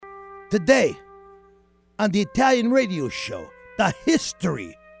Today, on the Italian radio show, the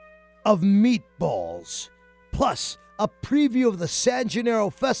history of meatballs, plus a preview of the San Gennaro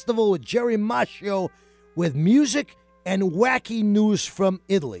Festival with Jerry Macchio, with music and wacky news from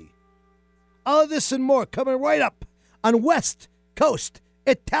Italy. All of this and more coming right up on West Coast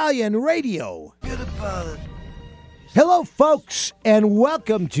Italian Radio. Hello, folks, and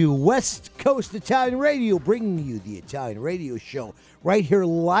welcome to West Coast Italian Radio, bringing you the Italian radio show right here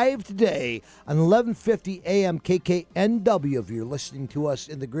live today on 1150 AM KKNW if you're listening to us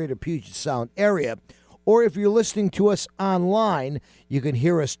in the greater Puget Sound area. Or if you're listening to us online, you can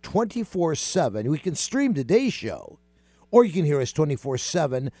hear us 24/7. We can stream today's show, or you can hear us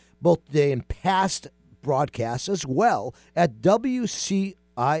 24/7, both today and past broadcasts as well at WCIR.biz.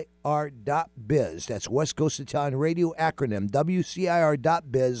 That's West Coast Italian Radio acronym,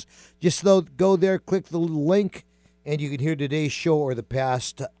 WCIR.biz. Just go there, click the little link, and you can hear today's show or the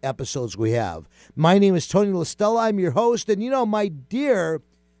past episodes we have. My name is Tony LaStella. I'm your host, and my dear,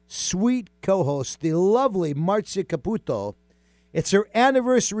 sweet co-host, the lovely Marzia Caputo. It's her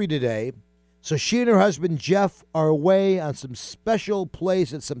anniversary today, so she and her husband Jeff are away on some special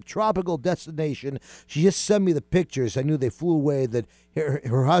place at some tropical destination. She just sent me the pictures. I knew they flew away, that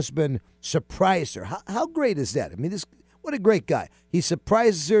her husband surprised her. How great is that? I mean, what a great guy. He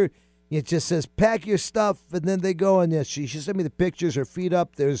surprises her. It just says, pack your stuff, and then they go, and she sent me the pictures, her feet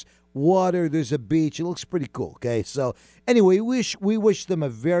up, there's water, there's a beach. It looks pretty cool, okay? So, anyway, we wish them a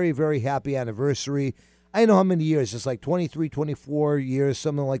very, very happy anniversary. I don't know how many years. It's like 23, 24 years,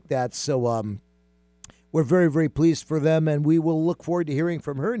 something like that. So, we're very, very pleased for them, and we will look forward to hearing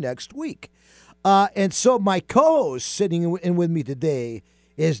from her next week. And so my co-host sitting in with me today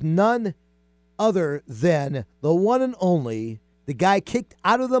is none other than the one and only, the guy kicked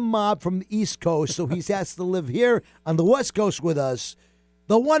out of the mob from the East Coast, so he has to live here on the West Coast with us,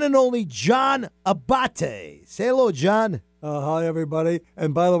 the one and only John Abate. Say hello, John. Hi, everybody.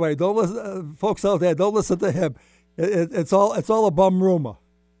 And by the way, don't listen, folks out there, don't listen to him. It's all a bum rumor.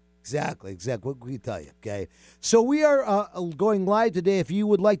 Exactly. What can we tell you, okay? So we are going live today. If you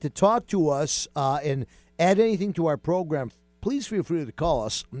would like to talk to us and add anything to our program, please feel free to call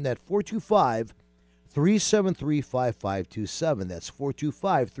us at 425-373-5527. That's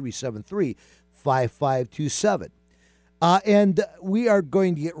 425-373-5527. And we are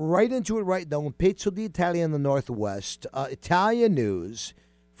going to get right into it right now. Pezzo d'Italia in the Northwest. Italian news.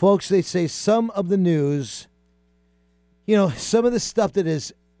 Folks, they say some of the news, some of the stuff that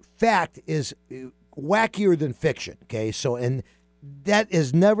is fact is wackier than fiction, okay? So, and that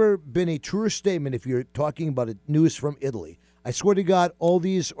has never been a truer statement if you're talking about news from Italy. I swear to God, all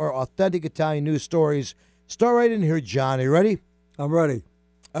these are authentic Italian news stories. Start right in here, John. Are you ready? I'm ready.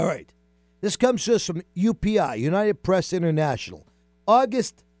 All right. This comes to us from UPI, United Press International,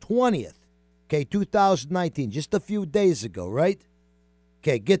 August 20th, 2019, just a few days ago, right?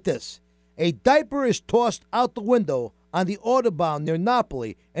 Okay, get this. A diaper is tossed out the window on the Autobahn near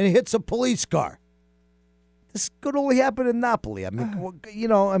Napoli, and it hits a police car. This could only happen in Napoli. I mean, you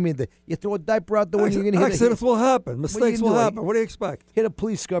throw a diaper out the window, you're going to hit accidents will happen. Mistakes will happen. What do you expect? Hit a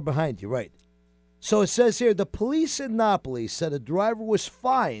police car behind you, right? So it says here, the police in Napoli said a driver was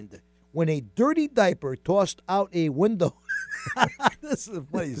fined when a dirty diaper tossed out a window. This is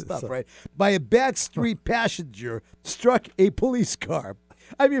funny stuff, right? By a back street passenger struck a police car.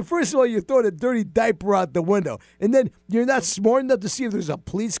 I mean, first of all, you throw a dirty diaper out the window, and then you're not smart enough to see if there's a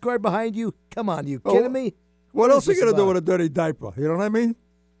police car behind you? Come on, you kidding me? What else are you going to do with a dirty diaper? You know what I mean?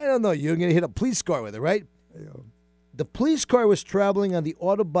 I don't know. You're going to hit a police car with it, right? Yeah. The police car was traveling on the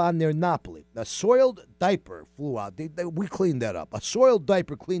Autobahn near Napoli. A soiled diaper flew out. We cleaned that up. A soiled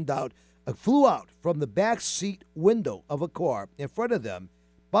diaper flew out from the back seat window of a car in front of them,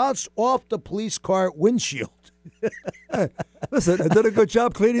 bounced off the police car windshield. Hey, listen, I did a good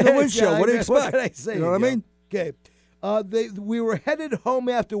job cleaning the windshield. What do you expect? What can I say? You know what I mean? Okay. We were headed home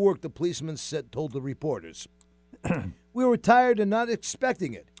after work, the policeman told the reporters. We were tired and not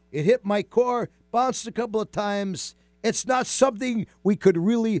expecting it. It hit my car, bounced a couple of times. It's not something we could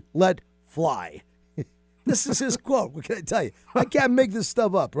really let fly. This is his quote. What can I tell you? I can't make this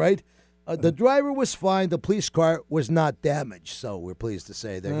stuff up, right? The driver was fine. The police car was not damaged. So we're pleased to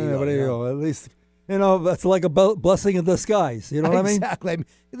say that. There you go. At least, that's like a blessing in disguise. You know what I mean? Exactly. I mean,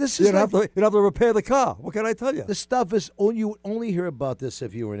 this you is don't have to repair the car. What can I tell you? This stuff is you would only hear about this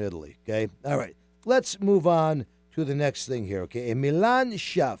if you were in Italy. Okay. All right. Let's move on to the next thing here. Okay. A Milan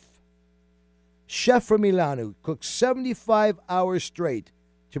chef from Milan who cooked 75 hours straight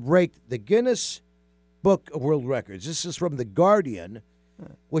to break the Guinness Book of World Records. This is from The Guardian.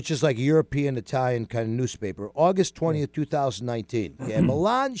 which is like a European, Italian kind of newspaper, August 20th, 2019. Okay, a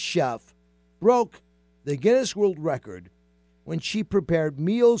Milan chef broke the Guinness World Record when she prepared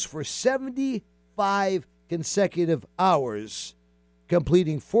meals for 75 consecutive hours,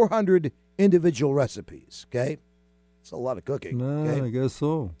 completing 400 individual recipes. Okay, it's a lot of cooking. Okay? I guess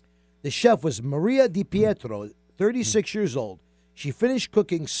so. The chef was Maria Di Pietro, 36 years old. She finished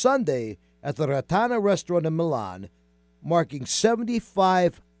cooking Sunday at the Ratana restaurant in Milan, marking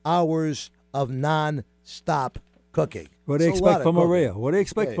 75 hours of non-stop cooking. What do you expect from Maria? What do you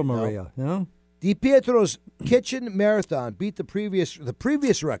expect from no. Maria? You know? Di Pietro's kitchen marathon beat the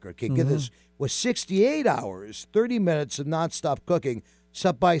previous record. Okay, get this, was 68 hours, 30 minutes of nonstop cooking,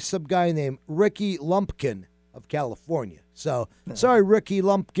 set by some guy named Ricky Lumpkin of California. So, sorry, Ricky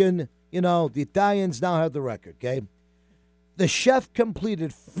Lumpkin. You know, the Italians now have the record, okay? The chef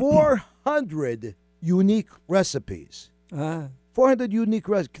completed 400 unique recipes. 400 unique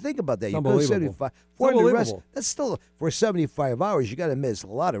recipes. Think about that. You go 75. 400 recipes. That's still, for 75 hours, you got to miss a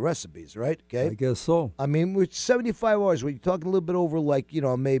lot of recipes, right? Okay. I guess so. I mean, with 75 hours, when you're talking a little bit over, like, you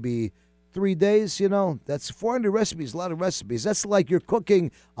know, maybe 3 days, you know, that's 400 recipes, a lot of recipes. That's like you're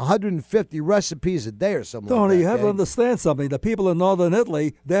cooking 150 recipes a day or something Tony, like that. You have to understand something. The people in northern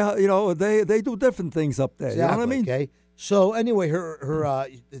Italy, they do different things up there. Exactly, you know what I mean? Okay. So anyway,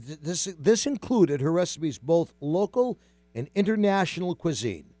 this included her recipes both local and international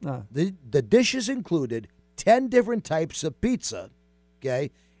cuisine. The dishes included 10 different types of pizza,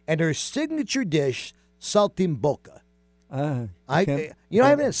 okay, and her signature dish, saltimbocca. I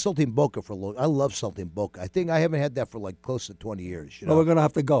haven't had saltimbocca for a long. I love saltimbocca. I think I haven't had that for like close to 20 years. You know? Well, we're gonna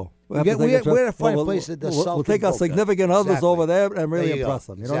have to go. We're gonna find a place that does saltimbocca. We'll take our significant others over there and really impress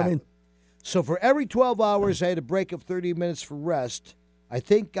them. You know what I mean? So for every 12 hours, I had a break of 30 minutes for rest. I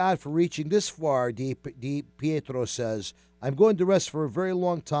thank God for reaching this far, Di Pietro says. I'm going to rest for a very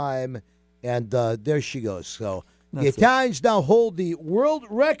long time, and there she goes. So the Italians now hold the world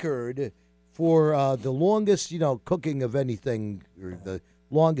record for the longest, you know, cooking of anything, or the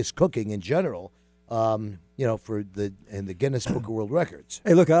longest cooking in general. You know, in the Guinness Book of World Records.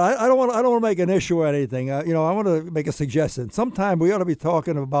 Hey, look, I don't want to make an issue or anything. I want to make a suggestion. Sometime we ought to be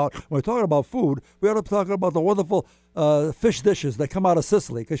talking about, when we're talking about food, we ought to be talking about the wonderful fish dishes that come out of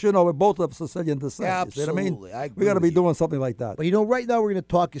Sicily, because we're both of Sicilian descent. Absolutely, you know what I mean? we got to be doing something like that. But right now we're going to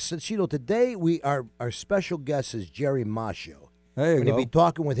talk. Since today our special guest is Jerry Mascio. There you We're go. going to be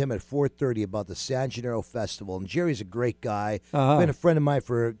talking with him at 4:30 about the San Gennaro Festival. And Jerry's a great guy. Been a friend of mine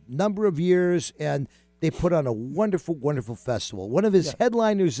for a number of years, and they put on a wonderful, wonderful festival. One of his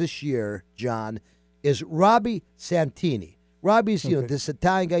headliners this year, John, is Robbie Santini. Robbie's, this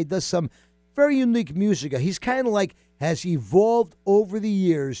Italian guy. He does some very unique music. He's kind of like has evolved over the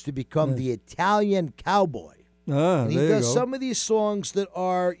years to become the Italian cowboy. And he does some of these songs that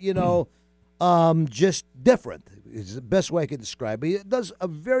are, just different. Is the best way I can describe it. He does a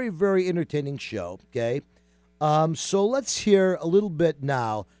very, very entertaining show, okay? So let's hear a little bit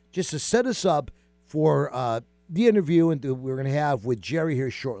now, just to set us up for the interview we're going to have with Jerry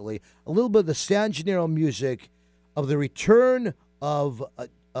here shortly. A little bit of the San Gennaro music of the return of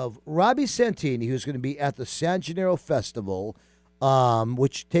Robbie Santini, who's going to be at the San Gennaro Festival,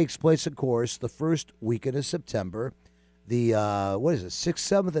 which takes place, of course, the first weekend of September. The 6th,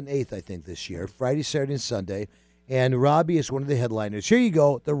 7th, and 8th, I think, this year, Friday, Saturday, and Sunday. And Robbie is one of the headliners. Here you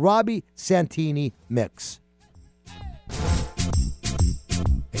go, the Robbie Santini mix.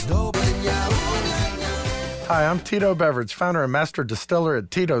 Hi, I'm Tito Beveridge, founder and master distiller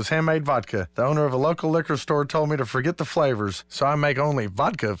at Tito's Handmade Vodka. The owner of a local liquor store told me to forget the flavors, so I make only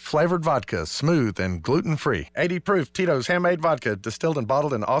vodka-flavored vodka, smooth and gluten-free. 80 proof Tito's Handmade Vodka, distilled and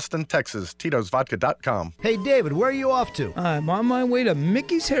bottled in Austin, Texas. Tito'sVodka.com. Hey, David, where are you off to? I'm on my way to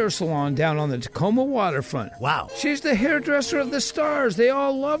Mickey's Hair Salon down on the Tacoma waterfront. Wow. She's the hairdresser of the stars. They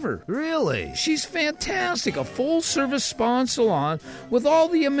all love her. Really? She's fantastic. A full-service spa and salon with all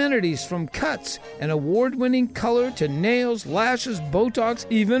the amenities from cuts and award-winning color to nails, lashes, Botox,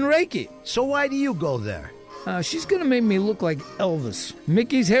 even Reiki. So why do you go there? She's going to make me look like Elvis.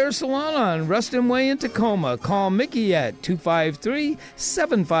 Mickey's Hair Salon on Ruston Way in Tacoma. Call Mickey at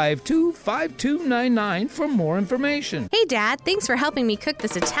 253-752-5299 for more information. Hey, Dad. Thanks for helping me cook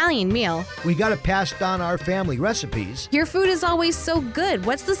this Italian meal. We got to pass down our family recipes. Your food is always so good.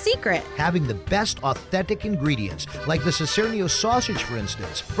 What's the secret? Having the best authentic ingredients, like the Cicernio sausage, for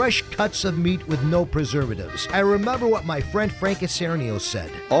instance. Fresh cuts of meat with no preservatives. I remember what my friend Frank Cicernio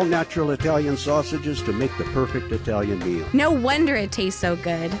said. All natural Italian sausages to make the perfect Italian meal. No wonder it tastes so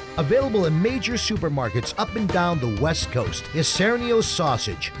good. Available in major supermarkets up and down the West Coast. Cicernio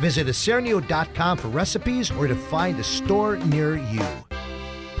sausage. Visit Cicernio.com for recipes or to find a store near you.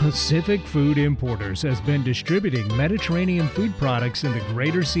 Pacific Food Importers has been distributing Mediterranean food products in the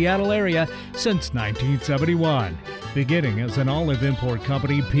greater Seattle area since 1971. Beginning as an olive import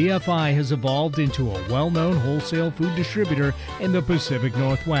company, PFI has evolved into a well-known wholesale food distributor in the Pacific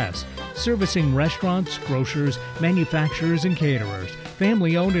Northwest, servicing restaurants, grocers, manufacturers, and caterers.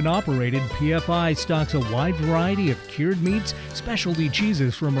 Family-owned and operated, PFI stocks a wide variety of cured meats, specialty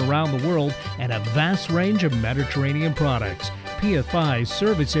cheeses from around the world, and a vast range of Mediterranean products. PFI's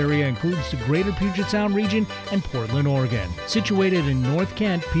service area includes the greater Puget Sound region and Portland, Oregon. Situated in North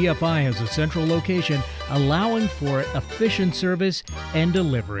Kent, PFI has a central location allowing for efficient service and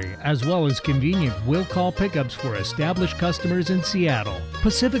delivery, as well as convenient will-call pickups for established customers in Seattle.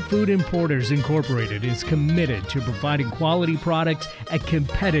 Pacific Food Importers Incorporated is committed to providing quality products at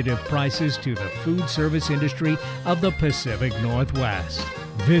competitive prices to the food service industry of the Pacific Northwest.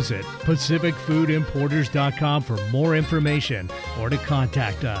 Visit PacificFoodImporters.com for more information or to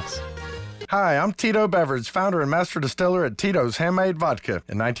contact us. Hi, I'm Tito Beveridge, founder and master distiller at Tito's Handmade Vodka.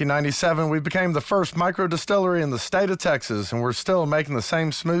 In 1997, we became the first micro distillery in the state of Texas, and we're still making the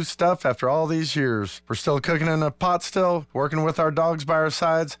same smooth stuff after all these years. We're still cooking in a pot still, working with our dogs by our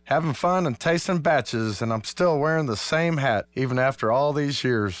sides, having fun and tasting batches, and I'm still wearing the same hat, even after all these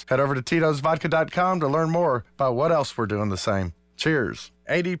years. Head over to Tito'sVodka.com to learn more about what else we're doing the same. Cheers.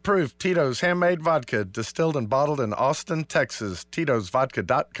 80 proof Tito's Handmade Vodka, distilled and bottled in Austin, Texas.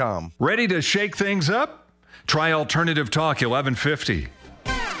 Tito'sVodka.com. Ready to shake things up? Try Alternative Talk 1150.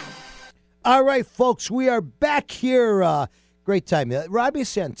 All right, folks, we are back here. Great time. Robbie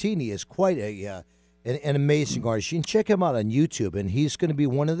Santini is quite an amazing artist. You can check him out on YouTube, and he's going to be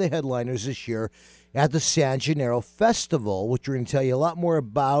one of the headliners this year at the San Gennaro Festival, which we're going to tell you a lot more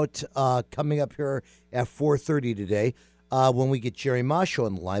about coming up here at 4:30 today. When we get Jerry Masho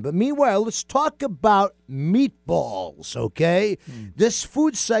on the line. But meanwhile, let's talk about meatballs, okay? This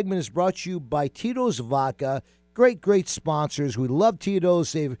food segment is brought to you by Tito's Vodka. Great, great sponsors. We love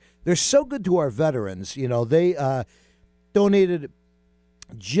Tito's. They're so good to our veterans. You know, they donated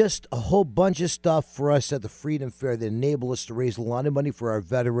just a whole bunch of stuff for us at the Freedom Fair that enabled us to raise a lot of money for our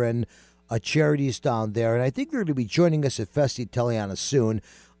veteran charities down there. And I think they're going to be joining us at Festa Italiana soon.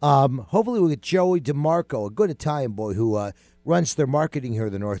 Hopefully we'll get Joey DeMarco, a good Italian boy who runs their marketing here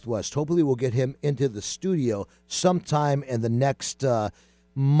in the Northwest. Hopefully we'll get him into the studio sometime in the next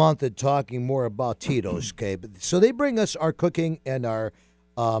month and talking more about Tito's. Okay, so they bring us our cooking and our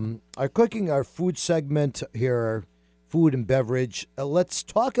food segment here, food and beverage. Let's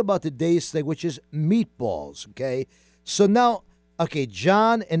talk about today's thing, which is meatballs. Okay, so now,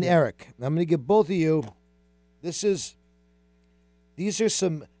 John and Eric, I'm going to give both of you. These are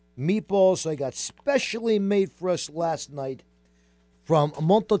some meatballs I got specially made for us last night from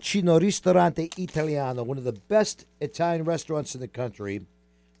Montalcino Ristorante Italiano, one of the best Italian restaurants in the country.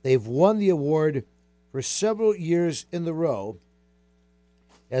 They've won the award for several years in a row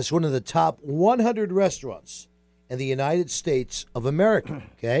as one of the top 100 restaurants in the United States of America,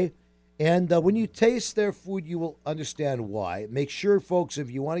 okay? And when you taste their food, you will understand why. Make sure, folks, if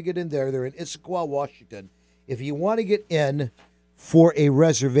you want to get in there, they're in Issaquah, Washington. If you want to get in for a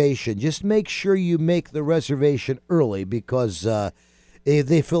reservation, just make sure you make the reservation early because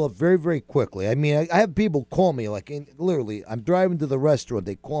they fill up very, very quickly. I mean, I have people call me, literally, I'm driving to the restaurant.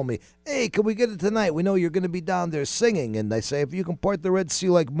 They call me, hey, can we get it tonight? We know you're going to be down there singing. And I say, if you can part the Red Sea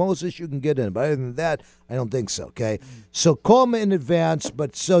like Moses, you can get in. But other than that, I don't think so, okay? So call me in advance.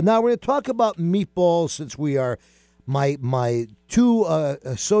 But so now we're going to talk about meatballs since we are, my two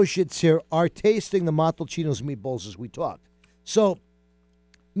associates here are tasting the Montalcino's meatballs as we talk. So,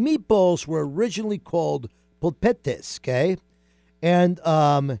 meatballs were originally called polpettes, okay? And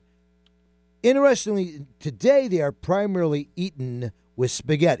interestingly, today they are primarily eaten with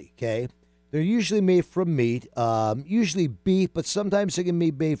spaghetti, okay? They're usually made from meat, usually beef, but sometimes they can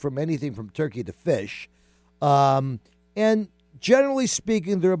be made from anything from turkey to fish. And generally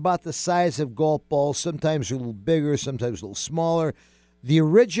speaking, they're about the size of golf balls. Sometimes they're a little bigger, sometimes a little smaller. The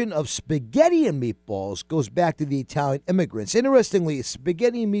origin of spaghetti and meatballs goes back to the Italian immigrants. Interestingly,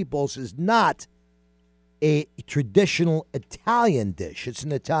 spaghetti and meatballs is not a traditional Italian dish. It's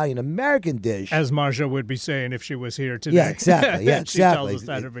an Italian-American dish. As Marja would be saying if she was here today. Yeah, exactly. Yeah, she exactly. tells us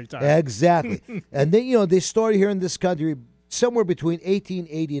that every time. Exactly. And then, they started here in this country somewhere between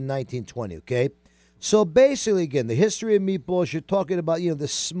 1880 and 1920, okay? So basically, again, the history of meatballs, you're talking about, the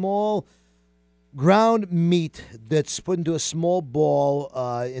small ground meat that's put into a small ball,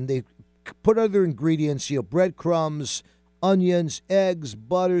 and they put other ingredients, breadcrumbs, onions, eggs,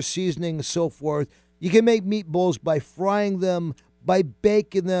 butter, seasoning, and so forth. You can make meatballs by frying them, by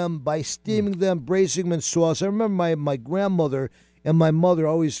baking them, by steaming them, braising them in sauce. I remember my grandmother and my mother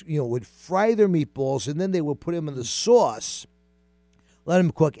always, would fry their meatballs, and then they would put them in the sauce, let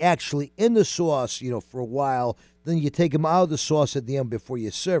them cook actually in the sauce, for a while. Then you take them out of the sauce at the end before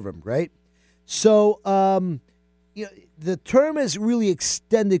you serve them, right? So, the term is really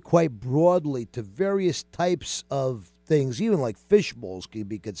extended quite broadly to various types of things, even like fish balls can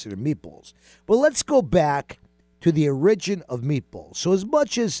be considered meatballs. But let's go back to the origin of meatballs. So as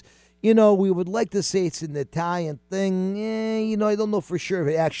much as, we would like to say it's an Italian thing, I don't know for sure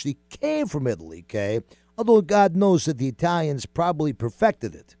if it actually came from Italy, okay? Although God knows that the Italians probably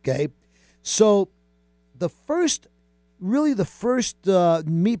perfected it, okay? So the first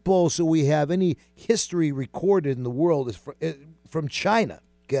meatballs that we have any history recorded in the world is from China,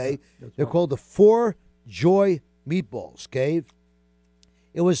 okay? They're called the Four Joy meatballs, okay?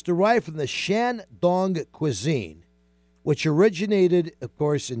 It was derived from the Shandong cuisine, which originated, of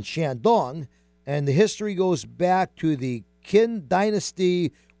course, in Shandong, and the history goes back to the Qin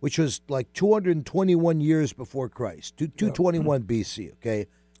dynasty, which was like 221 years before Christ, 221 BC, okay?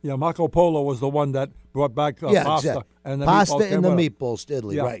 Yeah, Marco Polo was the one that brought back pasta. Exactly. And the pasta meatballs and the came with it. meatballs to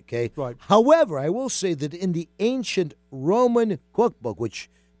Italy, Yeah, right, okay? right. However, I will say that in the ancient Roman cookbook, which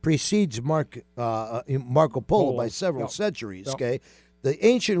precedes Marco Polo by several centuries, okay? The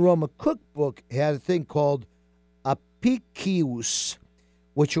ancient Roman cookbook had a thing called apicius,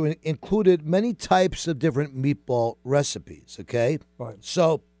 which included many types of different meatball recipes, okay? Right.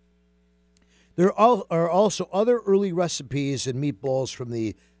 So there are also other early recipes and meatballs from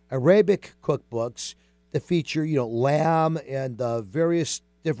the Arabic cookbooks that feature, lamb and various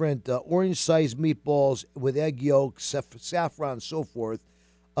different orange-sized meatballs with egg yolks, saffron, and so forth.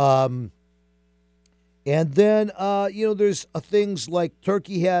 And then, there's things like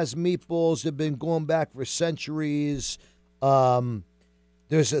Turkey has meatballs that have been going back for centuries.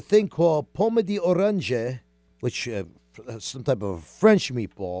 There's a thing called pomme d'orange, which is some type of French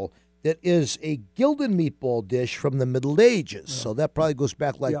meatball, that is a gilded meatball dish from the Middle Ages. Yeah. So that probably goes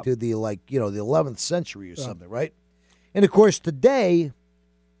back to the 11th century or something, right? And, of course, today,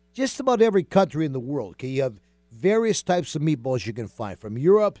 just about every country in the world, okay, you have various types of meatballs you can find, from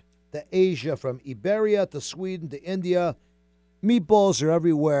Europe to Asia, from Iberia to Sweden to India. Meatballs are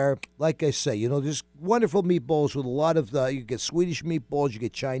everywhere. Like I say, there's wonderful meatballs with a lot of you get Swedish meatballs, you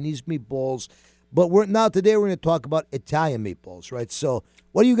get Chinese meatballs. But today we're going to talk about Italian meatballs, right? So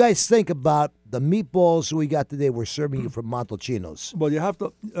what do you guys think about the meatballs we got today we're serving you from Montalcino's? Well, you have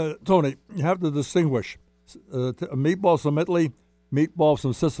to, Tony, you have to distinguish meatballs from Italy, meatballs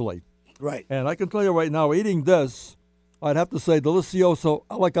from Sicily. Right. And I can tell you right now, eating this, I'd have to say delicioso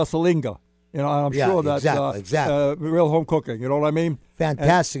alla casalinga. I'm sure that's exactly. Real home cooking. You know what I mean?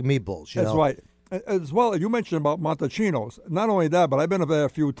 Fantastic meatballs. That's right. As well, you mentioned about Montalcino's. Not only that, but I've been there a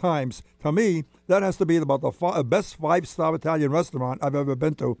few times. To me, that has to be about the best 5-star Italian restaurant I've ever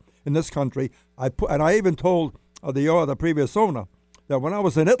been to in this country. And I even told the previous owner that when I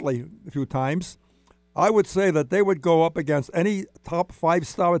was in Italy a few times, I would say that they would go up against any top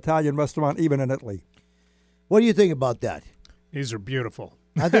 5-star Italian restaurant, even in Italy. What do you think about that? These are beautiful.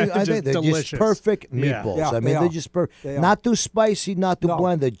 I think they're delicious. just perfect meatballs. Yeah, they're just perfect. Not too spicy, not too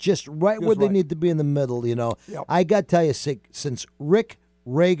bland. They're just right where they need to be in the middle, Yep. I got to tell you, since Rick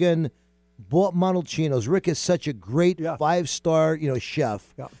Reagan bought Montalcino's, Rick is such a great 5-star,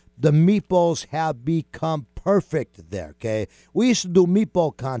 chef. Yeah. The meatballs have become perfect there, okay? We used to do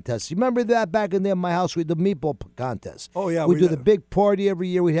meatball contests. You remember that back in there in my house? We did meatball contests. Oh, yeah. We'd do the big party every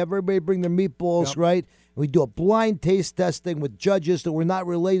year. We'd have everybody bring their meatballs, right? We do a blind taste testing with judges that were not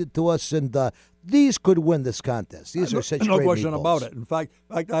related to us, and these could win this contest. These are such no great question meatballs. about it. In fact,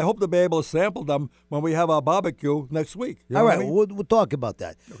 I hope to be able to sample them when we have our barbecue next week. All right, we'll talk about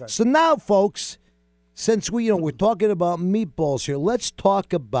that. Okay. So now, folks, since we're talking about meatballs here, let's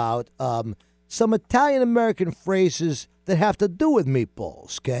talk about some Italian-American phrases that have to do with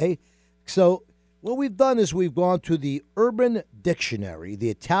meatballs, okay? So what we've done is we've gone to the Urban Dictionary, the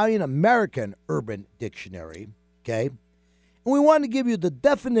Italian-American Urban Dictionary, okay? And we want to give you the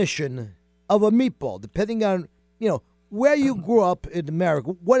definition of a meatball, depending on, where you grew up in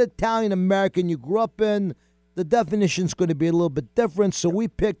America, what Italian-American you grew up in. The definition's going to be a little bit different, so we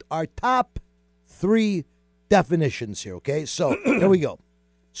picked our top 3 definitions here, okay? So here we go.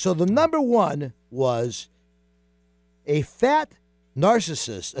 So the number 1 was a fat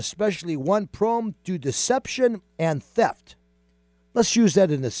narcissist, especially one prone to deception and theft. Let's use that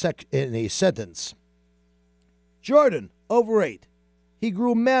in a sentence. Jordan, overweight. He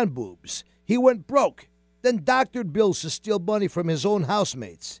grew man boobs. He went broke, then doctored bills to steal money from his own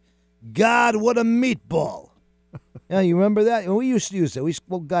housemates. God, what a meatball. Yeah, you remember that? We used to use that. We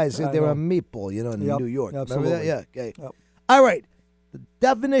spoke guys said they were a meatball, in New York. Absolutely. Remember that? Yeah, okay. Yep. All right.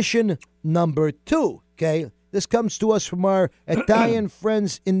 Definition number 2, okay? This comes to us from our Italian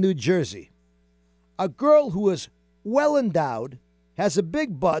friends in New Jersey. A girl who is well endowed, has a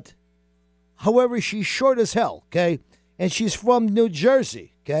big butt, however, she's short as hell, okay? And she's from New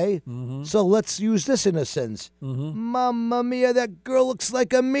Jersey, okay? Mm-hmm. So let's use this in a sentence. Mamma mia, that girl looks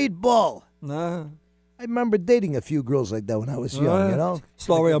like a meatball. Nah. I remember dating a few girls like that when I was young, you know?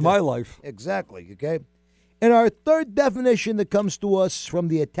 Story of my life. Exactly, okay? And our third definition that comes to us from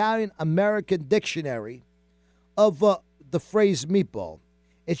the Italian-American Dictionary of the phrase meatball.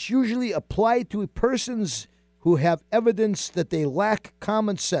 It's usually applied to persons who have evidence that they lack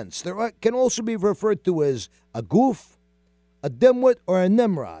common sense. There can also be referred to as a goof, a dimwit, or a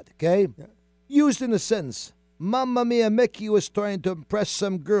Nimrod, okay? Yeah. Used in a sentence. Mamma mia, Mickey was trying to impress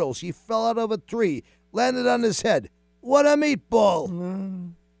some girls. He fell out of a tree, landed on his head. What a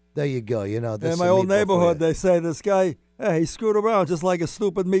meatball! There you go. You know, in my old neighborhood, they say this guy, hey, he screwed around just like a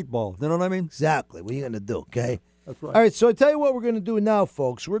stupid meatball. You know what I mean? Exactly. What are you going to do, okay? That's right. All right, so I tell you what we're going to do now,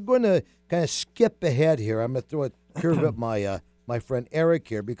 folks. We're going to kind of skip ahead here. I'm going to throw a curve at my friend Eric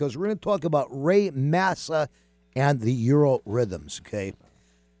here because we're going to talk about Ray Massa and the Euro rhythms, okay?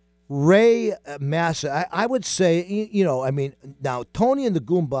 Ray Massa, I would say, you know, I mean, now, Tony and the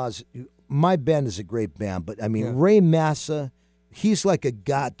Goombas, my band is a great band, but, I mean, Ray Massa, he's like a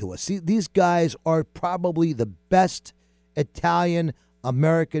god to us. See, these guys are probably the best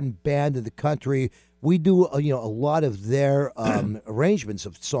Italian-American band in the country. We do, a lot of their arrangements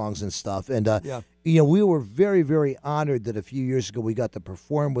of songs and stuff. And, we were very, very honored that a few years ago we got to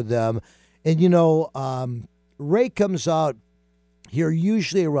perform with them. And, Ray comes out here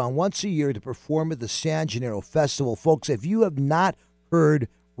usually around once a year to perform at the San Gennaro Festival. Folks, if you have not heard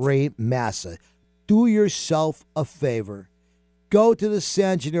Ray Massa, do yourself a favor. Go to the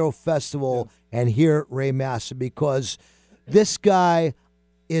San Gennaro Festival and hear Ray Massa because this guy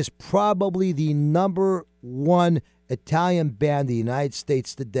is probably the number one Italian band in the United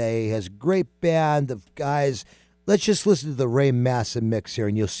States today. He has a great band of guys. Let's just listen to the Ray Massa mix here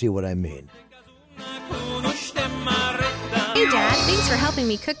and you'll see what I mean. Hey, Dad, thanks for helping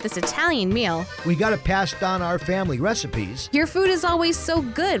me cook this Italian meal. We got to pass down our family recipes. Your food is always so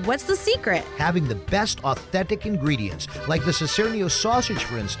good. What's the secret? Having the best authentic ingredients, like the Cicernio sausage,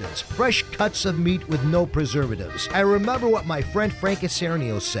 for instance. Fresh cuts of meat with no preservatives. I remember what my friend Frank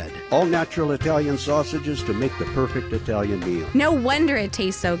Cicernio said. All natural Italian sausages to make the perfect Italian meal. No wonder it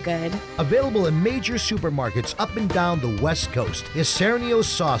tastes so good. Available in major supermarkets up and down the West Coast. Cicernio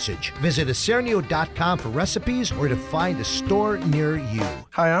sausage. Visit Cicernio.com for recipes or to find a store near you.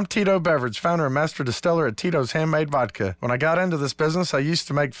 Hi, I'm Tito Beverage, founder and master distiller at Tito's Handmade Vodka. When I got into this business, I used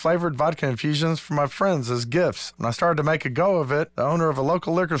to make flavored vodka infusions for my friends as gifts. When I started to make a go of it, the owner of a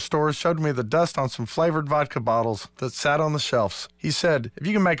local liquor store showed me the dust on some flavored vodka bottles that sat on the shelves. He said, if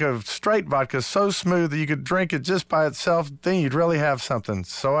you can make a straight vodka so smooth that you could drink it just by itself, then you'd really have something.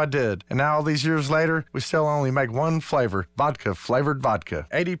 So I did. And now all these years later, we still only make one flavor, vodka flavored vodka.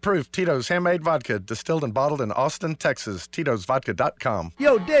 80 proof Tito's Handmade Vodka, distilled and bottled in Austin, Texas. Tito'sVodka.com.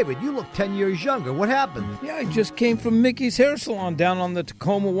 Yo, David, you look 10 years younger. What happened? Yeah, I just came from Mickey's Hair Salon down on the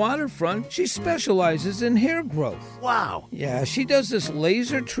Tacoma waterfront. She specializes in hair growth. Wow. Yeah, she does this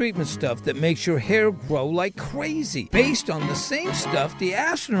laser treatment stuff that makes your hair grow like crazy, based on the same stuff the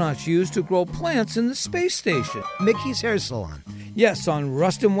astronauts use to grow plants in the space station. Mickey's Hair Salon. Yes, on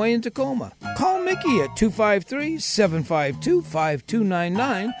Ruston Way in Tacoma. Call Mickey at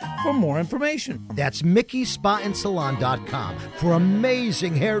 253-752-5299 for more information. That's MickeySpaAndSalon.com for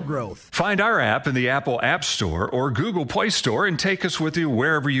amazing hair growth. Find our app in the Apple App Store or Google Play Store and take us with you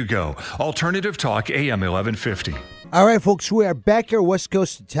wherever you go. Alternative Talk AM 1150. All right, folks, we are back here at West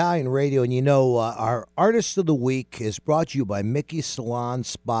Coast Italian Radio, and our Artist of the Week is brought to you by Mickey Salon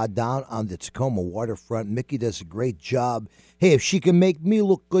Spa down on the Tacoma waterfront. Mickey does a great job. Hey, if she can make me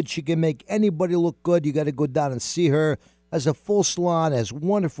look good, she can make anybody look good. You got to go down and see her. Has a full salon, has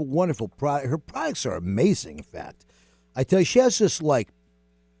wonderful, wonderful product. Her products are amazing, in fact. I tell you, she has this,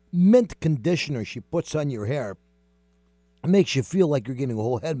 mint conditioner she puts on your hair. It makes you feel like you're getting a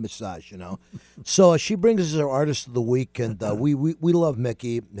whole head massage, So she brings us our Artist of the Week, and we love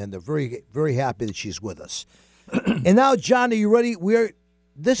Mickey, and they're very, very happy that she's with us. And now, John, are you ready?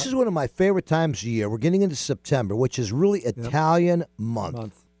 This is one of my favorite times of year. We're getting into September, which is really Italian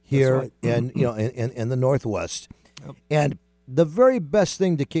month here in the Northwest. Yep. And the very best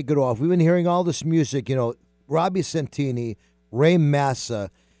thing to kick it off, we've been hearing all this music, Robbie Santini, Ray Massa.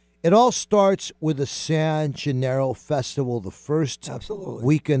 It all starts with the San Gennaro Festival, the first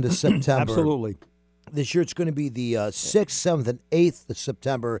weekend of September. Absolutely. This year it's going to be the 6th, 7th, and 8th of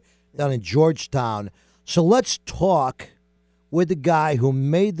September down in Georgetown. So let's talk with the guy who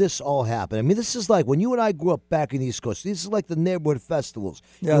made this all happen. I mean, this is like when you and I grew up back in the East Coast. This is like the neighborhood festivals.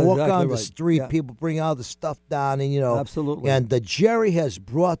 Yeah, you walk exactly on the right. street, Yeah. people bring all the stuff down, and Absolutely. And Jerry has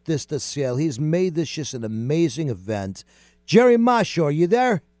brought this to Seattle. He's made this just an amazing event. Jerry Masho, are you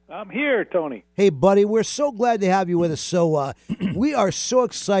there? I'm here, Tony. Hey, buddy, we're so glad to have you with us. So we are so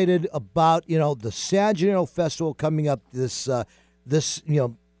excited about the San Gennaro Festival coming up we're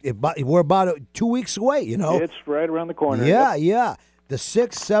about 2 weeks away. It's right around the corner. Yeah, Yep. yeah. The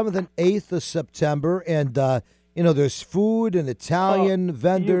 6th, 7th, and 8th of September, and there's food and Italian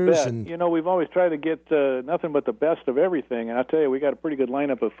vendors, You bet. We've always tried to get nothing but the best of everything, and I'll tell you, we got a pretty good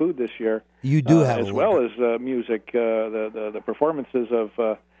lineup of food this year. You do have as well as music. The performances of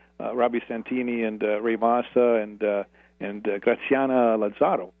Robbie Santini and Ray Massa and Graziana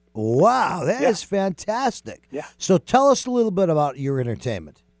Lazzaro. Wow, that is fantastic. Yeah. So tell us a little bit about your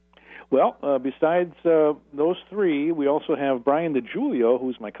entertainment. Well, besides those three, we also have Brian DiGiulio,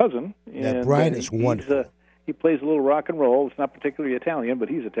 who's my cousin. Yeah, Brian is wonderful. He plays a little rock and roll. It's not particularly Italian, but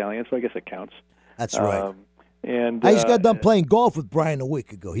he's Italian, so I guess it counts. That's right. And I just got done playing golf with Brian a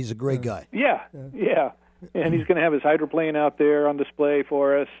week ago. He's a great guy. Yeah. And he's going to have his hydroplane out there on display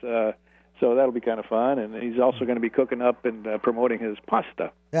for us, so that'll be kind of fun. And he's also going to be cooking up and promoting his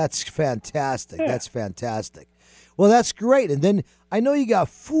pasta. That's fantastic. Yeah. That's fantastic. Well, that's great. And then I know you got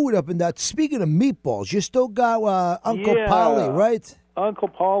food up in that. Speaking of meatballs, you still got Uncle Polly, right? Uncle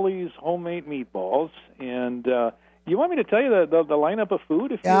Polly's homemade meatballs. And you want me to tell you the lineup of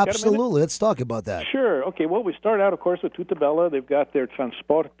food? If you got a minute? Absolutely. Let's talk about that. Sure. Okay, well, we start out, of course, with Tutabella. They've got their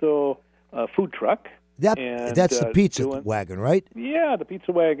Transporto food truck. That's the pizza wagon, right? Yeah, the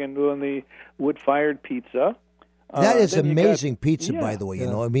pizza wagon doing the wood-fired pizza. That is amazing pizza, by the way.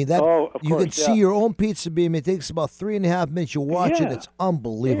 I mean, that you can see your own pizza beam. It takes about 3.5 minutes. You watch it; it's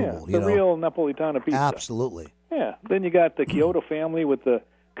unbelievable. Yeah, the real Napolitana pizza. Absolutely. Yeah. Then you got the Kyoto family with the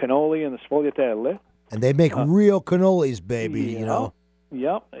cannoli and the sfogliatelle. And they make real cannolis, baby. Yep.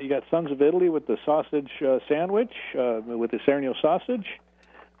 You got Sons of Italy with the sausage sandwich with the Sernio sausage.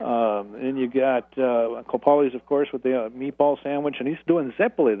 And you got Uncle Polly's, of course, with the meatball sandwich, and he's doing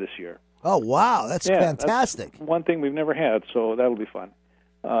zeppole this year. Oh, wow. That's fantastic. That's one thing we've never had, so that'll be fun.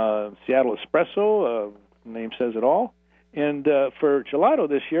 Seattle Espresso, name says it all. And for gelato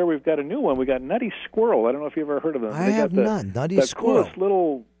this year, we've got a new one. We got Nutty Squirrel. I don't know if you've ever heard of them. I have none. Nutty Squirrel. The coolest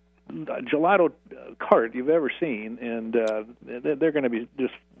little gelato cart you've ever seen, and they're going to be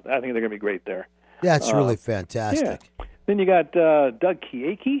I think they're going to be great there. That's really fantastic. Yeah. Then you got Doug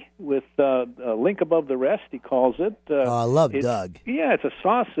Kieki with a link above the rest, he calls it. I love Doug. Yeah, it's a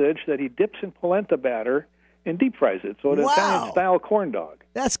sausage that he dips in polenta batter and deep fries it. So it's an Italian-style corn dog.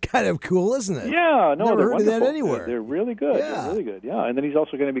 That's kind of cool, isn't it? Yeah, never they're heard of that wonderful. anywhere. They're really good. Yeah. They're really good, yeah. And then he's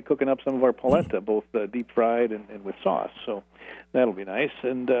also going to be cooking up some of our polenta, both deep-fried and with sauce. So that'll be nice.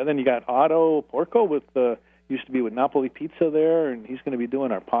 And then you got Otto Porco with used to be with Napoli Pizza there, and he's going to be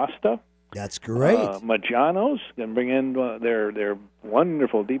doing our pasta. That's great. Maggiano's going to bring in their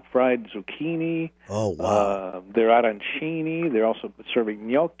wonderful deep-fried zucchini. Oh, wow. Their arancini. They're also serving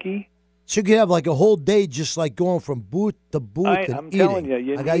gnocchi. So you could have like a whole day just like going from booth to booth and I'm eating. telling you,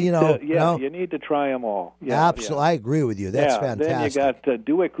 you need to try them all. Yeah, absolutely. I agree with you. That's fantastic. Then you got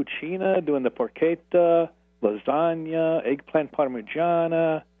Due Cucina doing the porchetta, lasagna, eggplant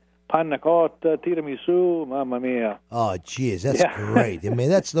parmigiana, panna cotta, tiramisu, mamma mia. Oh, geez, that's great. I mean,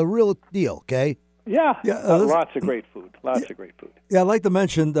 that's the real deal, okay? Yeah, lots of great food. Lots of great food. Yeah, I'd like to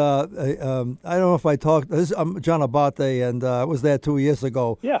mention, I don't know if I talked, I'm John Abate, and I was there 2 years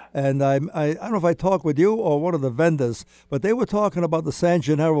ago. Yeah. And I don't know if I talked with you or one of the vendors, but they were talking about the San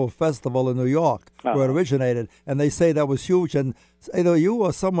Gennaro Festival in New York, where it originated, and they say that was huge. And either you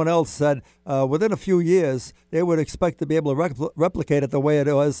or someone else said within a few years, they would expect to be able to replicate it the way it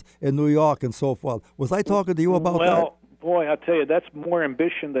was in New York and so forth. Was I talking to you about that? Well, boy, I'll tell you, that's more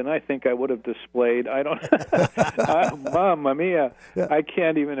ambition than I think I would have displayed. I don't, mamma mia, I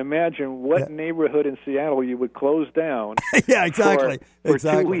can't even imagine what neighborhood in Seattle you would close down. Yeah, exactly. For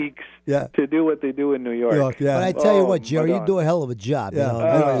 2 weeks to do what they do in New York. But I tell you what, Jerry, you do a hell of a job.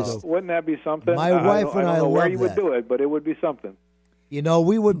 Yeah. Wouldn't that be something? My wife and I don't know where love you would do it, but it would be something.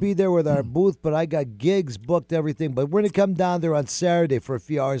 We would be there with our booth, but I got gigs booked, everything. But we're going to come down there on Saturday for a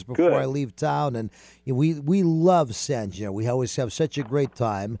few hours before I leave town. And we love San Gennaro. We always have such a great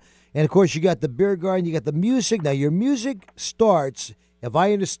time. And, of course, you got the beer garden. You got the music. Now, your music starts, if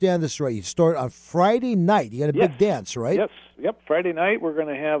I understand this right, you start on Friday night. You got a big dance, right? Yes. Yep. Friday night, we're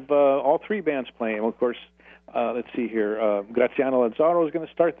going to have all three bands playing. Of course, let's see here. Graziano Lazzaro is going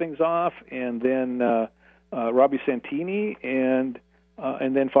to start things off, and then Robbie Santini and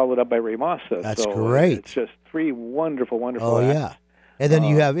and then followed up by Ray Massa. That's so great. It's just three wonderful acts. Yeah. And then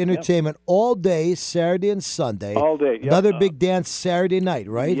you have entertainment all day, Saturday and Sunday. All day. Yep. Another big dance Saturday night,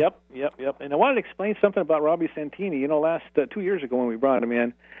 right? Yep. And I wanted to explain something about Robbie Santini. You know, last 2 years ago when we brought him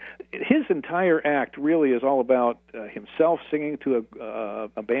in, his entire act really is all about himself singing to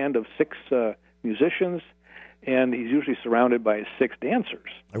a band of 6 musicians, and he's usually surrounded by 6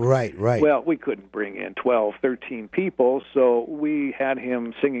 dancers. Right. Well, we couldn't bring in 12, 13 people, so we had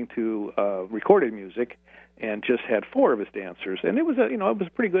him singing to recorded music and just had 4 of his dancers. And it was a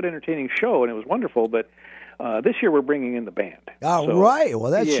pretty good entertaining show, and it was wonderful, but this year we're bringing in the band. Right.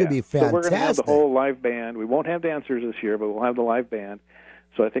 Well, that should be fantastic. So we're going to have the whole live band. We won't have dancers this year, but we'll have the live band.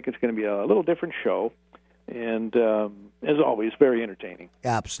 So I think it's going to be a little different show, and as always, very entertaining.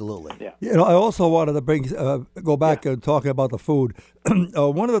 Absolutely. Yeah. You know, I also wanted to go back and talking about the food.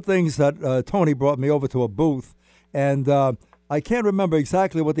 One of the things that Tony brought me over to a booth, and I can't remember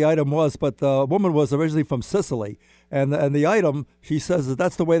exactly what the item was, but the woman was originally from Sicily, and the item, she says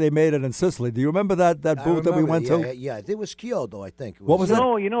that's the way they made it in Sicily. Do you remember that booth that we went to? Yeah, it was Kyoto, I think. What was that?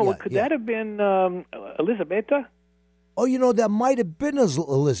 No, could that have been Elisabetta? Oh, that might have been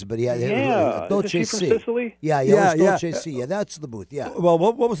Elizabeth. Yeah. Dolce Is she from Sicily? Yeah, it was Dolce C. Yeah, that's the booth. Yeah. Well,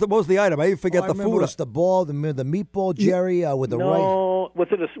 what was the item? I even forget the food. It was the ball, the meatball, Jerry, with the rice. No,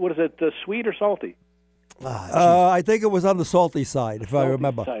 what is it? Sweet or salty? I think it was on the salty side, if I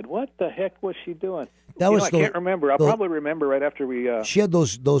remember. Side. What the heck was she doing? I can't remember. I'll probably remember right after we. She had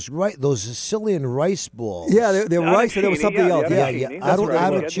those Sicilian rice balls. Yeah, they were rice, and there was something else. Yeah.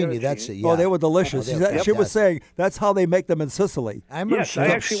 Arancini, that's it. Yeah. Oh, they were delicious. She was saying that's how they make them in Sicily. I remember I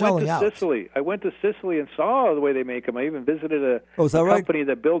actually went to Sicily. I went to Sicily and saw the way they make them. I even visited a company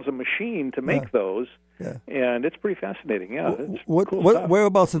that builds a machine to make those. Yeah. And it's pretty fascinating. Yeah.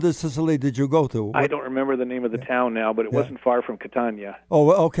 Whereabouts in Sicily did you go to? I don't remember the name of the town now, but it wasn't far from Catania.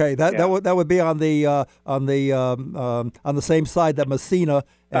 Oh, okay. That would be on the same side that Messina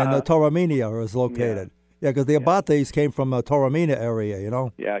and Taormina is located. Yeah, because the Abates came from Taormina area,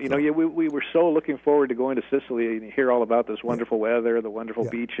 Yeah, we were so looking forward to going to Sicily and hear all about this wonderful weather, the wonderful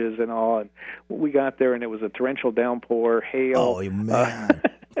beaches and all. And we got there, and it was a torrential downpour, hail. Oh, man.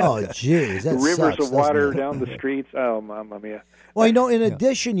 Oh, jeez. Rivers of water down the streets. Oh, mamma mia. Well, in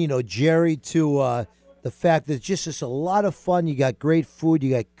addition, Jerry, to the fact that it's a lot of fun. You got great food.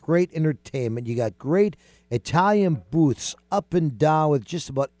 You got great entertainment. You got great Italian booths up and down with just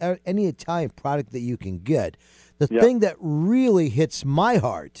about any Italian product that you can get. The thing that really hits my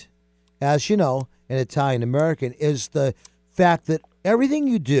heart, as you know, an Italian American, is the fact that everything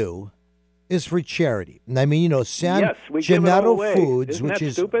you do is for charity. And I mean, San Gennaro Foods, Isn't that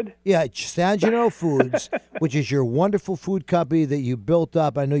stupid? Yeah, San Gennaro Foods, which is your wonderful food company that you built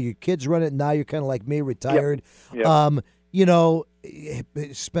up. I know your kids run it now. You're kind of like me, retired. Yep.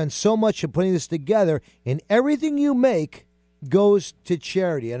 Spend so much in putting this together, and everything you make goes to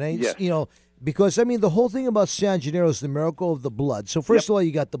charity. And because the whole thing about San Gennaro is the miracle of the blood. So first of all,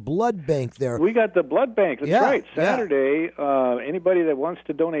 you got the blood bank there. We got the blood bank. That's right. Saturday, anybody that wants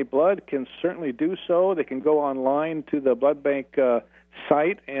to donate blood can certainly do so. They can go online to the blood bank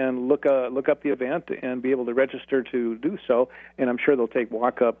site and look up the event and be able to register to do so. And I'm sure they'll take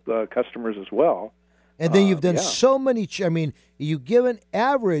walk-up customers as well. And then you've done so many. You give an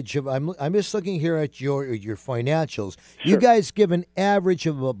average of. I'm just looking here at your financials. Sure. You guys give an average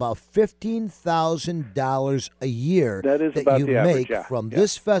of about $15,000 a year that you make from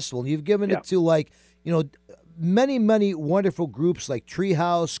this festival. And you've given it to many wonderful groups like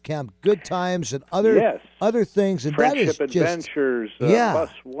Treehouse, Camp Good Times, and other things. And Friendship that is just, Adventures, Bus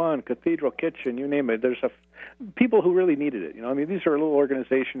One, Cathedral Kitchen, you name it. There's people who really needed it. These are little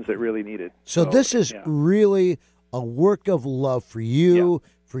organizations that really need it. So this is really a work of love for you,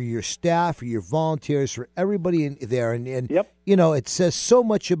 for your staff, for your volunteers, for everybody in there. And it says so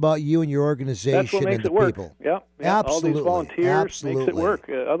much about you and your organization. That's what makes and it the work. People. All these volunteers makes it work.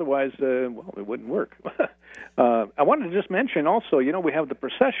 Otherwise, it wouldn't work. I wanted to just mention also, we have the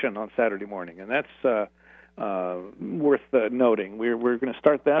procession on Saturday morning, and that's worth noting. We're going to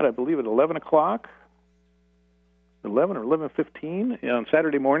start that, I believe, at 11 o'clock. 11 or 11:15 on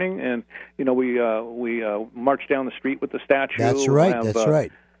Saturday morning, and we march down the street with the statue. That's right. We'll have,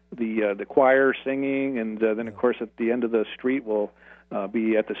 the choir singing, and then of course at the end of the street we'll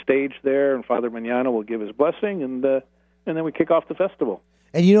be at the stage there, and Father Magnano will give his blessing, and then we kick off the festival.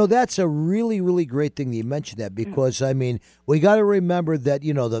 And that's a really, really great thing that you mentioned that, because we got to remember that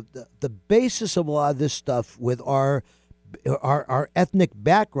the basis of a lot of this stuff with our ethnic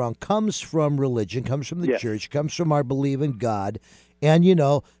background comes from religion, comes from the church, comes from our belief in God. And,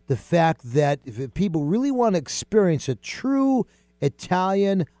 the fact that if people really want to experience a true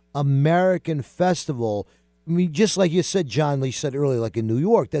Italian American festival. I mean, just like you said, John, you said earlier, like in New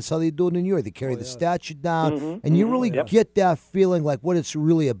York, that's how they do it in New York. They carry the statue down, and you really get that feeling like what it's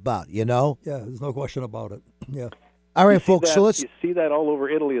really about, you know? Yeah, there's no question about it. Yeah. All right, folks, so let's... You see that all over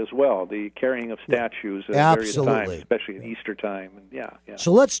Italy as well, the carrying of statues at various times, especially at Easter time. And yeah.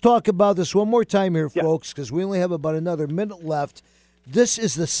 So let's talk about this one more time here, folks, because we only have about another minute left. This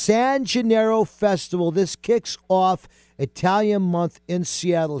is the San Gennaro Festival. This kicks off Italian Month in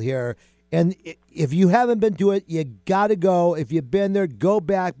Seattle here. And if you haven't been to it, you got to go. If you've been there, go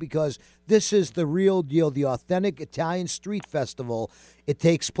back, because this is the real deal, the authentic Italian street festival. It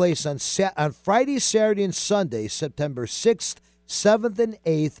takes place on Friday, Saturday, and Sunday, September 6th, 7th, and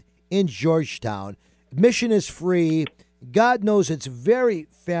 8th in Georgetown. Admission is free. God knows it's very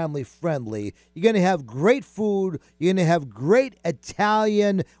family friendly. You're going to have great food. You're going to have great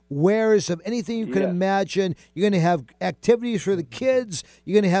Italian wares of anything you can imagine. You're going to have activities for the kids.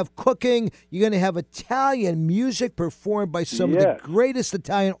 You're going to have cooking. You're going to have Italian music performed by some of the greatest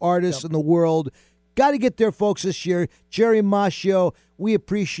Italian artists in the world. Got to get there, folks, this year. Jerry Mascio, we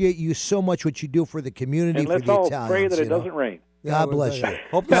appreciate you so much, what you do for the community, and for the Italians. Let's all pray that it doesn't rain. God bless you.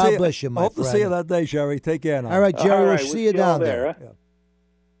 God bless you, my friend. Hope to see you that day, Jerry. Take care now. All right, Jerry, we'll see you down there.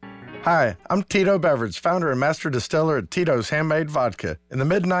 Hi, I'm Tito Beveridge, founder and master distiller at Tito's Handmade Vodka. In the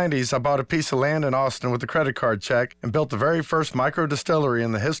mid-'90s, I bought a piece of land in Austin with a credit card check and built the very first micro distillery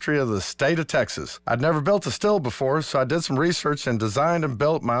in the history of the state of Texas. I'd never built a still before, so I did some research and designed and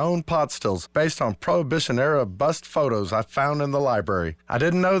built my own pot stills based on Prohibition-era bust photos I found in the library. I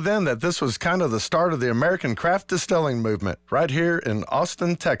didn't know then that this was kind of the start of the American craft distilling movement right here in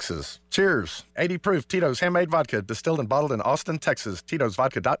Austin, Texas. Cheers. 80 proof Tito's Handmade Vodka, distilled and bottled in Austin, Texas.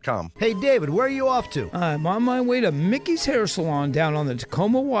 Tito'sVodka.com. Hey, David, where are you off to? I'm on my way to Mickey's Hair Salon down on the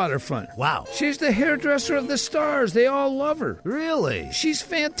Tacoma waterfront. Wow. She's the hairdresser of the stars. They all love her. Really? She's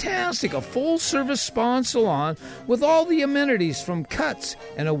fantastic. A full-service spa and salon with all the amenities from cuts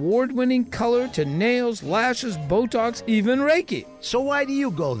and award-winning color to nails, lashes, Botox, even Reiki. So why do you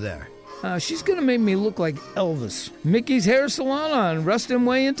go there? She's going to make me look like Elvis. Mickey's Hair Salon on Ruston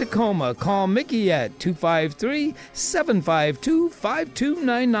Way in Tacoma. Call Mickey at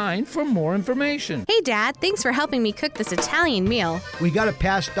 253-752-5299 for more information. Hey, Dad, thanks for helping me cook this Italian meal. We got to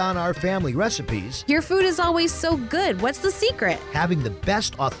pass down our family recipes. Your food is always so good. What's the secret? Having the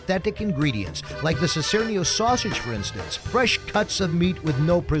best authentic ingredients, like the Cicernio sausage, for instance. Fresh cuts of meat with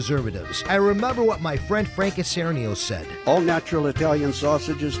no preservatives. I remember what my friend Frank Cicernio said. All natural Italian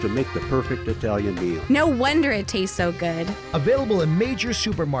sausages to make the perfect Italian meal. No wonder it tastes so good. Available in major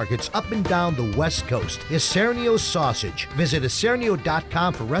supermarkets up and down the West Coast. Cicernio sausage. Visit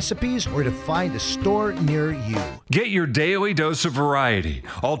Cicernio.com for recipes or to find a store near you. Get your daily dose of variety.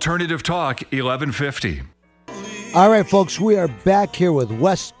 Alternative Talk 1150. All right, folks, we are back here with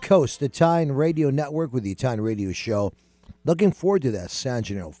West Coast Italian Radio Network with the Italian Radio Show. Looking forward to that San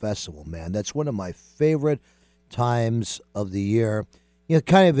Gennaro Festival, man. That's one of my favorite times of the year. You know,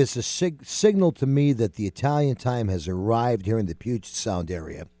 kind of it's a signal to me that the Italian time has arrived here in the Puget Sound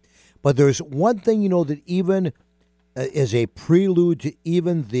area. But there's one thing, you know, that even is a prelude to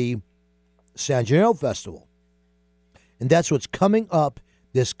even the San Gennaro Festival. And that's what's coming up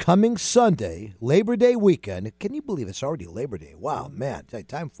this coming Sunday, Labor Day weekend. Can you believe it's already Labor Day? Wow, man,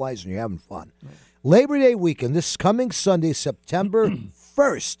 time flies when you're having fun. Right. Labor Day weekend, this coming Sunday, September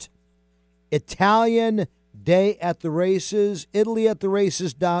 1st, Italian Day at the races, Italy at the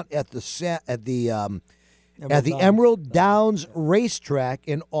races down at the Emerald Downs Racetrack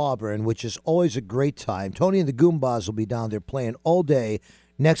in Auburn, which is always a great time. Tony and the Goombas will be down there playing all day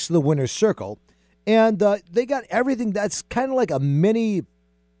next to the Winner's Circle. And they got everything that's kind of like a mini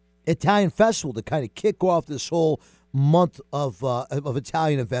Italian festival to kind of kick off this whole month of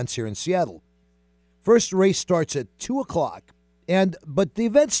Italian events here in Seattle. First race starts at 2 o'clock, but the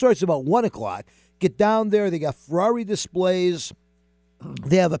event starts about 1 o'clock. Get down there. They got Ferrari displays.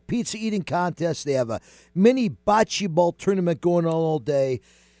 They have a pizza eating contest. They have a mini bocce ball tournament going on all day.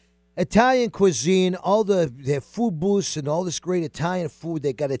 Italian cuisine, they have food booths and all this great Italian food.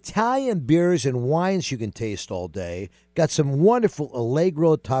 They got Italian beers and wines you can taste all day. Got some wonderful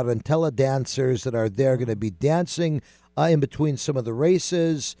Allegro Tarantella dancers that are there going to be dancing in between some of the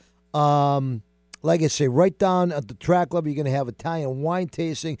races. Like I say, right down at the track level, you're going to have Italian wine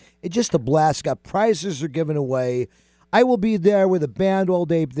tasting. It's just a blast. Got prizes are given away. I will be there with a band all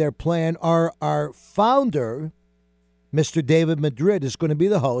day. They're playing. Our founder, Mr. David Madrid, is going to be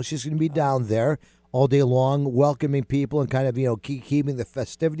the host. He's going to be down there all day long, welcoming people and kind of, keeping the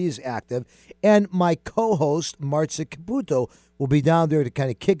festivities active. And my co-host, Marzia Caputo, will be down there to kind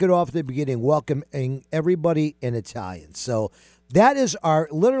of kick it off at the beginning, welcoming everybody in Italian. So That is our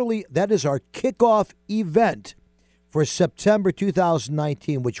kickoff event for September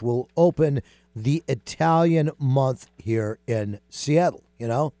 2019, which will open the Italian month here in Seattle. You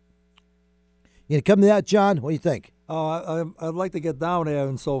know, you come to that, John? What do you think? I'd like to get down there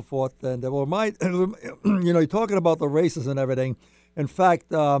and so forth. And you're talking about the races and everything. In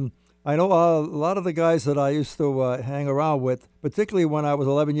fact, I know a lot of the guys that I used to hang around with, particularly when I was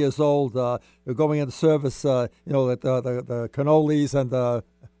 11 years old, going into service. The cannolis and the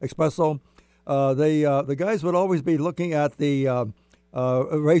espresso. The guys would always be looking at the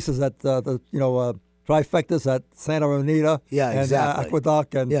races at trifectas at Santa Anita, and exactly.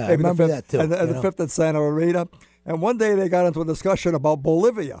 Aqueduct, and I remember that too. And the fifth at Santa Anita. And one day they got into a discussion about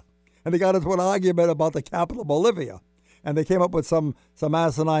Bolivia, and they got into an argument about the capital, Bolivia, and they came up with some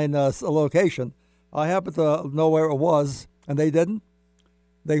asinine location. I happen to know where it was, and they didn't.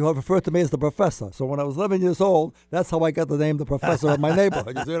 They referred to me as the professor. So when I was 11 years old, that's how I got the name the professor of my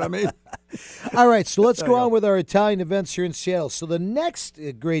neighborhood. You see what I mean? All right, so let's go on with our Italian events here in Seattle. So the next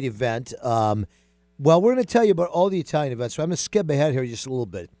great event, we're going to tell you about all the Italian events. So I'm going to skip ahead here just a little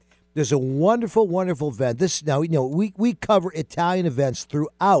bit. There's a wonderful, wonderful event. We cover Italian events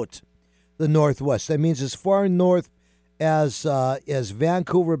throughout the Northwest. That means as far north as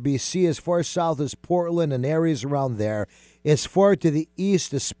Vancouver, BC, as far south as Portland and areas around there, as far to the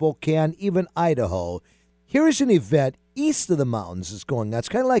east as Spokane, even Idaho. Here's an event east of the mountains is going on. It's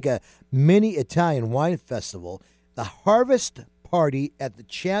kind of like a mini Italian wine festival. The Harvest Party at the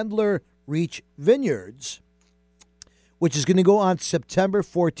Chandler Reach Vineyards, which is going to go on September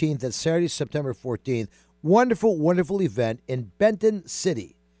 14th. That's Saturday, September 14th. Wonderful, wonderful event in Benton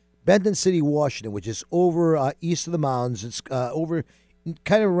City, Washington, which is over east of the mountains. It's over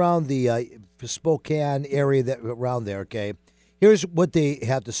kind of around the Spokane area around there, okay? Here's what they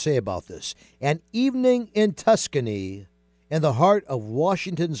have to say about this. An evening in Tuscany, in the heart of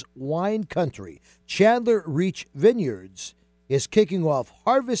Washington's wine country, Chandler Reach Vineyards is kicking off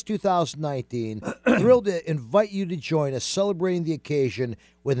Harvest 2019. Thrilled to invite you to join us celebrating the occasion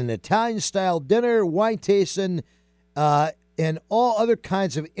with an Italian-style dinner, wine tasting, and all other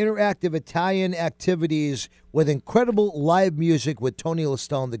kinds of interactive Italian activities with incredible live music with Tony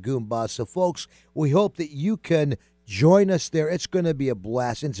LaStone, the Goomba. So, folks, we hope that you can join us there. It's going to be a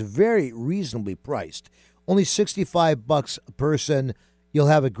blast. It's very reasonably priced. Only $65 a person. You'll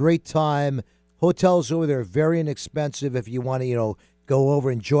have a great time. Hotels over there are very inexpensive. If you want to, go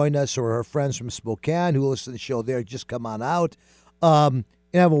over and join us, or our friends from Spokane who listen to the show there, just come on out and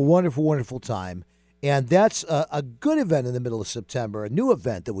have a wonderful, wonderful time. And that's a good event in the middle of September, a new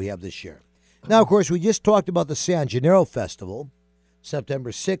event that we have this year. Now, of course, we just talked about the San Gennaro Festival, September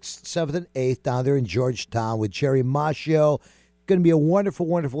 6th, 7th, and 8th down there in Georgetown with Jerry Mascio. Going to be a wonderful,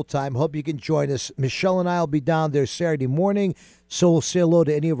 wonderful time. Hope you can join us. Michelle and I will be down there Saturday morning, so we'll say hello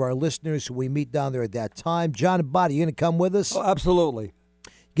to any of our listeners who we meet down there at that time. John and Buddy, you going to come with us? Oh, absolutely.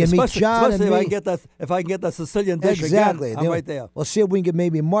 Give me John and me. If I can get that Sicilian dish exactly. again, I'm right there. We'll see if we can get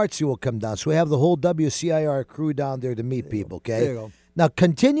maybe Marcy will come down. So we have the whole WCIR crew down there to meet people, okay? There you go. Now,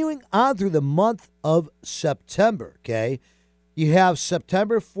 continuing on through the month of September, okay, you have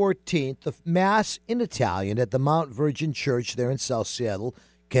September 14th, the Mass in Italian at the Mount Virgin Church there in South Seattle,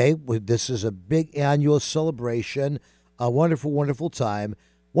 okay? This is a big annual celebration, a wonderful, wonderful time.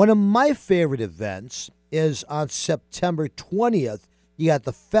 One of my favorite events is on September 20th. You got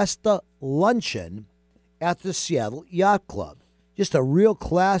the Festa Luncheon at the Seattle Yacht Club. Just a real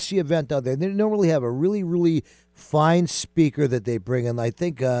classy event out there. They normally have a really, really fine speaker that they bring in. I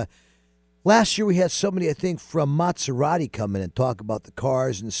think last year we had somebody, I think, from Maserati come in and talk about the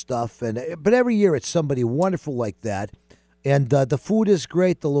cars and stuff. But every year it's somebody wonderful like that. And the food is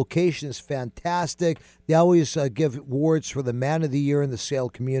great. The location is fantastic. They always give awards for the Man of the Year in the Seattle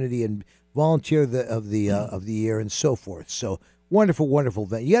community and Volunteer of the Year and so forth. So wonderful, wonderful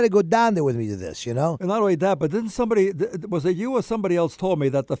event. You got to go down there with me to this, And not only that, but didn't somebody, was it you or somebody else told me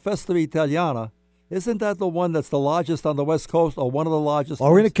that the Festa Italiana, isn't that the one that's the largest on the West Coast or one of the largest?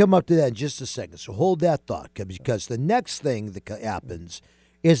 Well, we're going to come up to that in just a second. So hold that thought, because the next thing that happens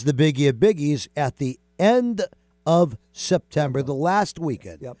is the Biggie of Biggies at the end of September, the last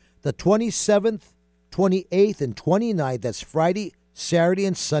weekend. Yep. The 27th, 28th, and 29th, that's Friday, Saturday,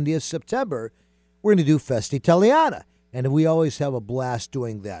 and Sunday of September, we're going to do Festa Italiana. And we always have a blast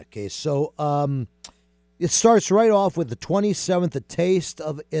doing that, okay? So it starts right off with the 27th, A Taste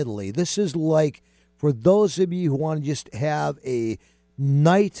of Italy. This is like, for those of you who want to just have a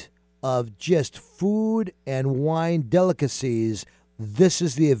night of just food and wine delicacies, this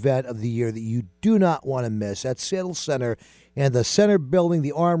is the event of the year that you do not want to miss. At Seattle Center and the Center Building,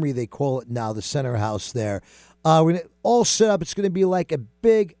 the Armory, they call it now, the Center House there. We're gonna all set up. It's going to be like a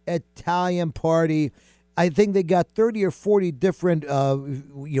big Italian party. I think they got 30 or 40 different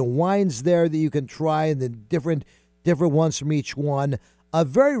wines there that you can try, and then different ones from each one.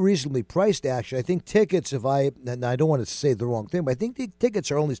 Very reasonably priced, actually. I think tickets, and I don't want to say the wrong thing, but I think the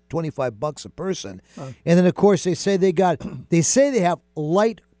tickets are only $25 a person. And then, of course, they say they have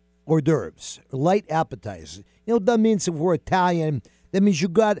light hors d'oeuvres, light appetizers. You know what that means if we're Italian? That means you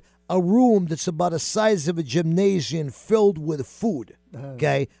got a room that's about the size of a gymnasium filled with food.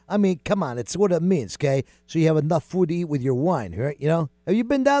 Okay? I mean, come on, it's what it means, okay? So you have enough food to eat with your wine, right? You know? Have you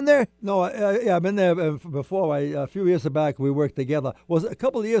been down there? No, I've been there before. A few years back, we worked together. Was a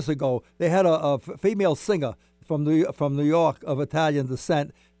couple of years ago, they had a female singer from New York of Italian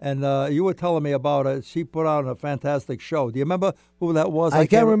descent, and you were telling me about it. She put on a fantastic show. Do you remember who that was? I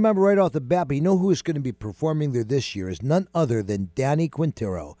can't remember right off the bat, but you know who's going to be performing there this year is none other than Danny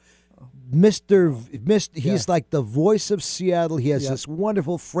Quintero. He's like the voice of Seattle. He has this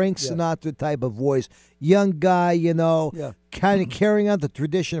wonderful Frank Sinatra type of voice. Young guy, kind of carrying on the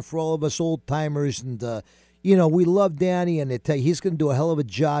tradition for all of us old timers. And, we love Danny, and he's going to do a hell of a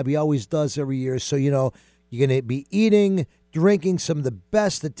job. He always does every year. So, you're going to be eating, drinking some of the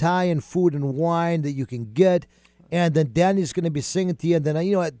best Italian food and wine that you can get. And then Danny's going to be singing to you. And then,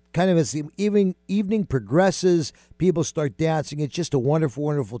 kind of as the evening progresses, people start dancing. It's just a wonderful,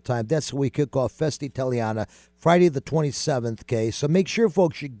 wonderful time. That's what we kick off Festa Italiana, Friday the 27th, okay? So make sure,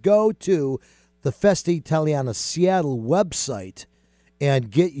 folks, you go to the Festa Italiana Seattle website and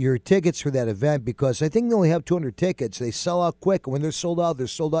get your tickets for that event, because I think they only have 200 tickets. They sell out quick. And when they're sold out,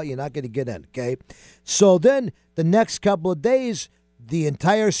 You're not going to get in, okay? So then the next couple of days, the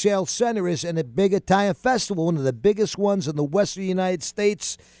entire Seattle Center is in a big Italian festival, one of the biggest ones in the western United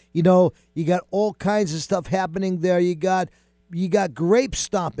States. You got all kinds of stuff happening there. You got grape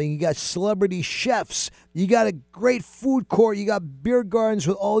stomping. You got celebrity chefs. You got a great food court. You got beer gardens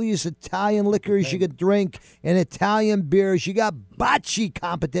with all these Italian liquors you could drink and Italian beers. You got bocce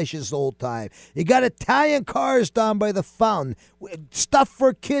competitions the whole time. You got Italian cars down by the fountain. Stuff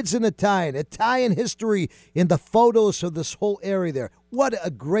for kids in Italian history in the photos of this whole area there. What a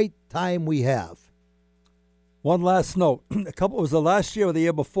great time we have. One last note. It was the last year or the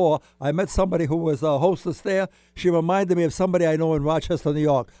year before, I met somebody who was a hostess there. She reminded me of somebody I know in Rochester, New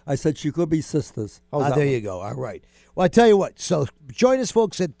York. I said she could be sisters. There you go. All right. Well, I tell you what. So join us,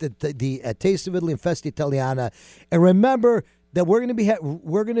 folks, at at Taste of Italy and Festa Italiana. And remember that we're going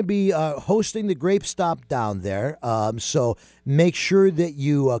to be hosting the Grape Stomp down there. So make sure that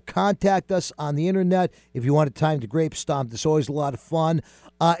you contact us on the internet if you want a time to Grape Stomp. It's always a lot of fun.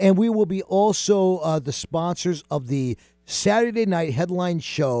 And we will be also the sponsors of the Saturday night headline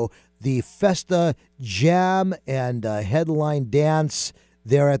show, the Festa Jam and Headline Dance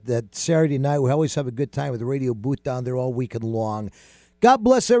there at that Saturday night. We always have a good time with the radio booth down there all weekend long. God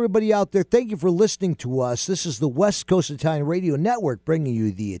bless everybody out there. Thank you for listening to us. This is the West Coast Italian Radio Network bringing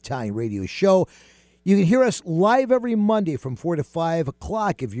you the Italian Radio Show. You can hear us live every Monday from 4 to 5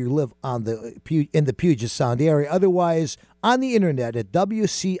 o'clock if you live in the Puget Sound area. Otherwise, on the internet at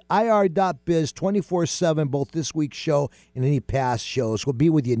WCIR.biz 24/7, both this week's show and any past shows. We'll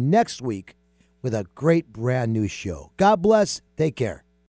be with you next week with a great brand new show. God bless. Take care.